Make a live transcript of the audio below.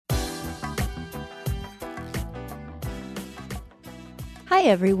Hi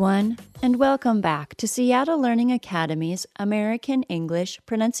everyone, and welcome back to Seattle Learning Academy's American English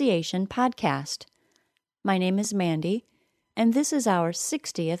Pronunciation Podcast. My name is Mandy, and this is our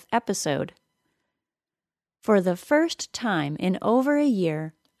 60th episode. For the first time in over a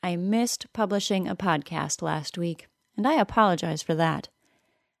year, I missed publishing a podcast last week, and I apologize for that.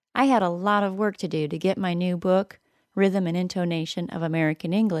 I had a lot of work to do to get my new book, Rhythm and Intonation of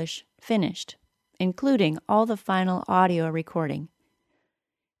American English, finished, including all the final audio recording.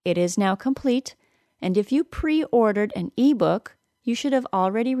 It is now complete, and if you pre-ordered an ebook, you should have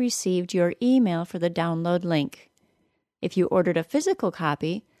already received your email for the download link. If you ordered a physical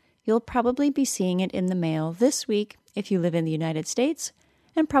copy, you'll probably be seeing it in the mail this week if you live in the United States,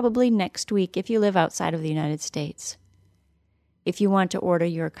 and probably next week if you live outside of the United States. If you want to order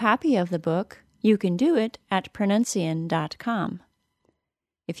your copy of the book, you can do it at pronuncian.com.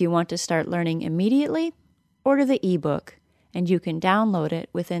 If you want to start learning immediately, order the ebook, and you can download it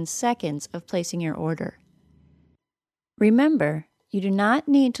within seconds of placing your order. Remember, you do not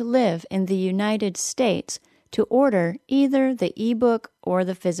need to live in the United States to order either the ebook or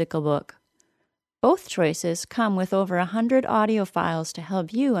the physical book. Both choices come with over 100 audio files to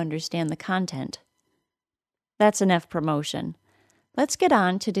help you understand the content. That's enough promotion. Let's get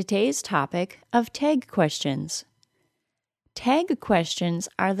on to today's topic of tag questions. Tag questions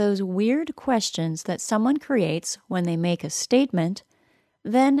are those weird questions that someone creates when they make a statement,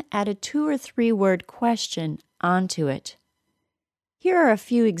 then add a 2 or 3 word question onto it. Here are a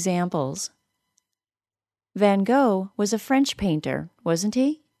few examples. Van Gogh was a French painter, wasn't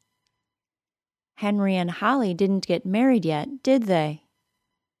he? Henry and Holly didn't get married yet, did they?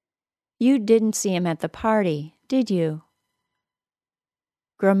 You didn't see him at the party, did you?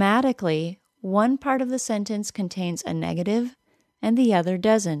 Grammatically, one part of the sentence contains a negative and the other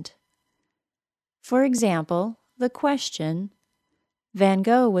doesn't. For example, the question, Van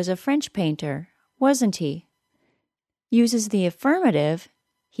Gogh was a French painter, wasn't he? Uses the affirmative,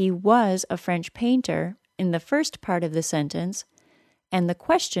 he was a French painter, in the first part of the sentence, and the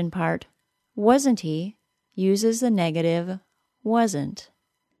question part, wasn't he, uses the negative, wasn't.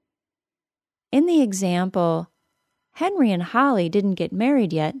 In the example, Henry and Holly didn't get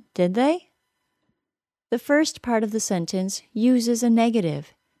married yet, did they? The first part of the sentence uses a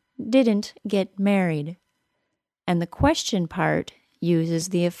negative, didn't get married, and the question part uses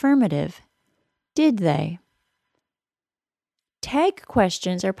the affirmative, did they? Tag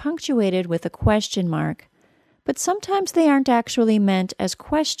questions are punctuated with a question mark, but sometimes they aren't actually meant as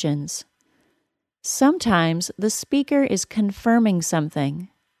questions. Sometimes the speaker is confirming something.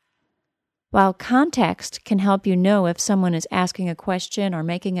 While context can help you know if someone is asking a question or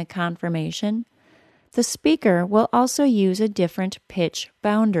making a confirmation, the speaker will also use a different pitch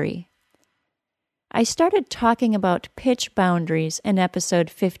boundary. I started talking about pitch boundaries in episode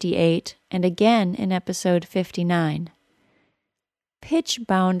 58 and again in episode 59. Pitch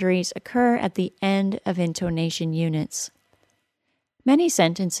boundaries occur at the end of intonation units. Many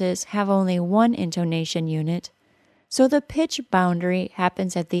sentences have only one intonation unit, so the pitch boundary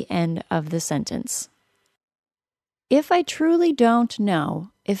happens at the end of the sentence. If I truly don't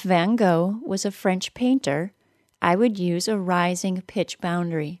know if Van Gogh was a French painter, I would use a rising pitch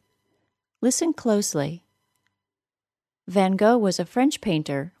boundary. Listen closely. Van Gogh was a French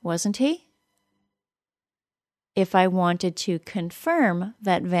painter, wasn't he? If I wanted to confirm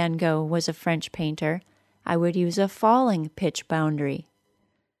that Van Gogh was a French painter, I would use a falling pitch boundary.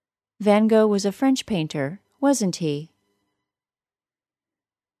 Van Gogh was a French painter, wasn't he?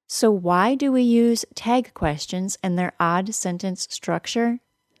 So why do we use tag questions and their odd sentence structure?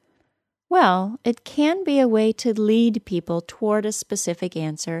 Well, it can be a way to lead people toward a specific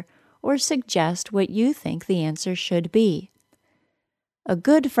answer or suggest what you think the answer should be. A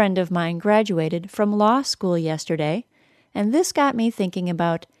good friend of mine graduated from law school yesterday, and this got me thinking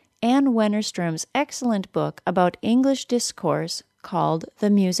about Anne Wennerstrom's excellent book about English discourse called The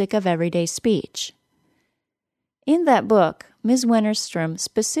Music of Everyday Speech. In that book, Ms. Wennerstrom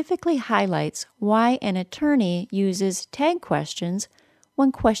specifically highlights why an attorney uses tag questions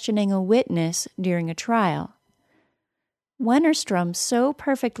when questioning a witness during a trial. Wennerstrom so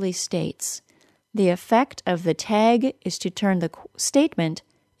perfectly states, the effect of the tag is to turn the statement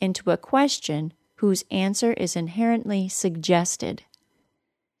into a question whose answer is inherently suggested.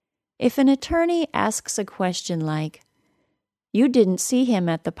 If an attorney asks a question like, "You didn't see him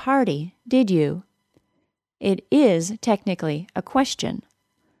at the party, did you?" it is technically a question.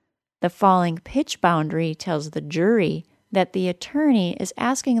 The falling pitch boundary tells the jury that the attorney is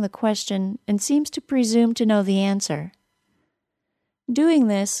asking the question and seems to presume to know the answer. Doing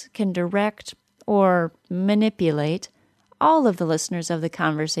this can direct or manipulate all of the listeners of the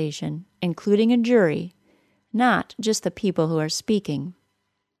conversation, including a jury, not just the people who are speaking.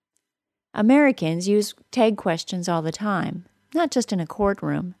 Americans use tag questions all the time, not just in a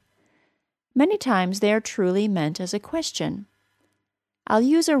courtroom. Many times they are truly meant as a question. I'll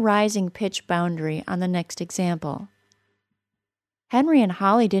use a rising pitch boundary on the next example. Henry and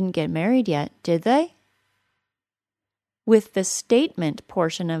Holly didn't get married yet, did they? With the statement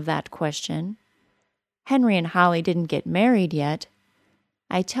portion of that question, Henry and Holly didn't get married yet,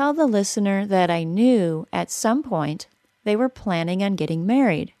 I tell the listener that I knew at some point they were planning on getting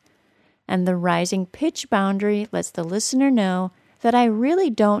married, and the rising pitch boundary lets the listener know that I really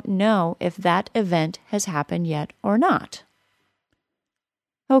don't know if that event has happened yet or not.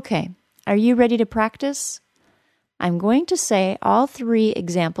 Okay, are you ready to practice? I'm going to say all 3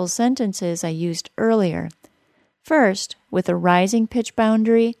 example sentences I used earlier. First, with a rising pitch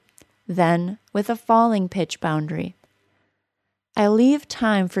boundary, then with a falling pitch boundary. I'll leave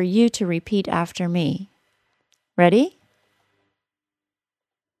time for you to repeat after me. Ready?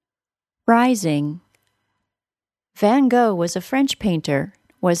 Rising. Van Gogh was a French painter,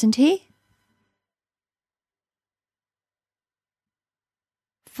 wasn't he?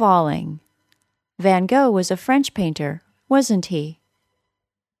 Falling. Van Gogh was a French painter, wasn't he?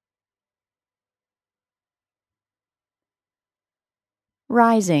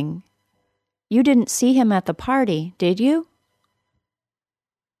 Rising. You didn't see him at the party, did you?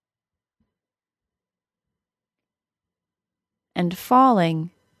 And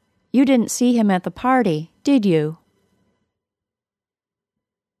falling. You didn't see him at the party, did you?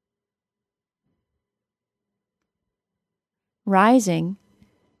 Rising.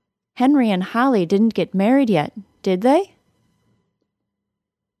 Henry and Holly didn't get married yet, did they?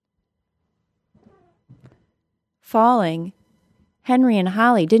 Falling. Henry and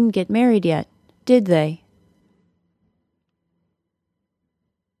Holly didn't get married yet, did they?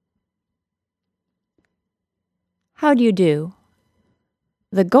 How do you do?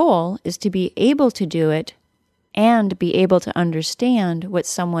 The goal is to be able to do it and be able to understand what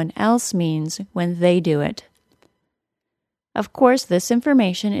someone else means when they do it. Of course, this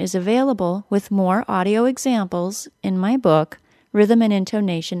information is available with more audio examples in my book, Rhythm and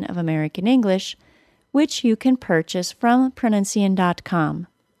Intonation of American English, which you can purchase from Pronuncian.com.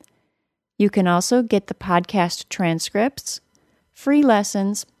 You can also get the podcast transcripts, free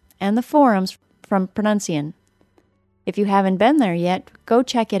lessons, and the forums from Pronuncian. If you haven't been there yet, go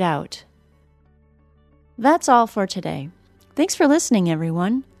check it out. That's all for today. Thanks for listening,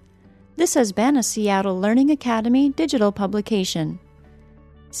 everyone. This has been a Seattle Learning Academy digital publication.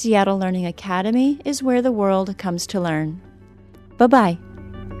 Seattle Learning Academy is where the world comes to learn. Bye-bye.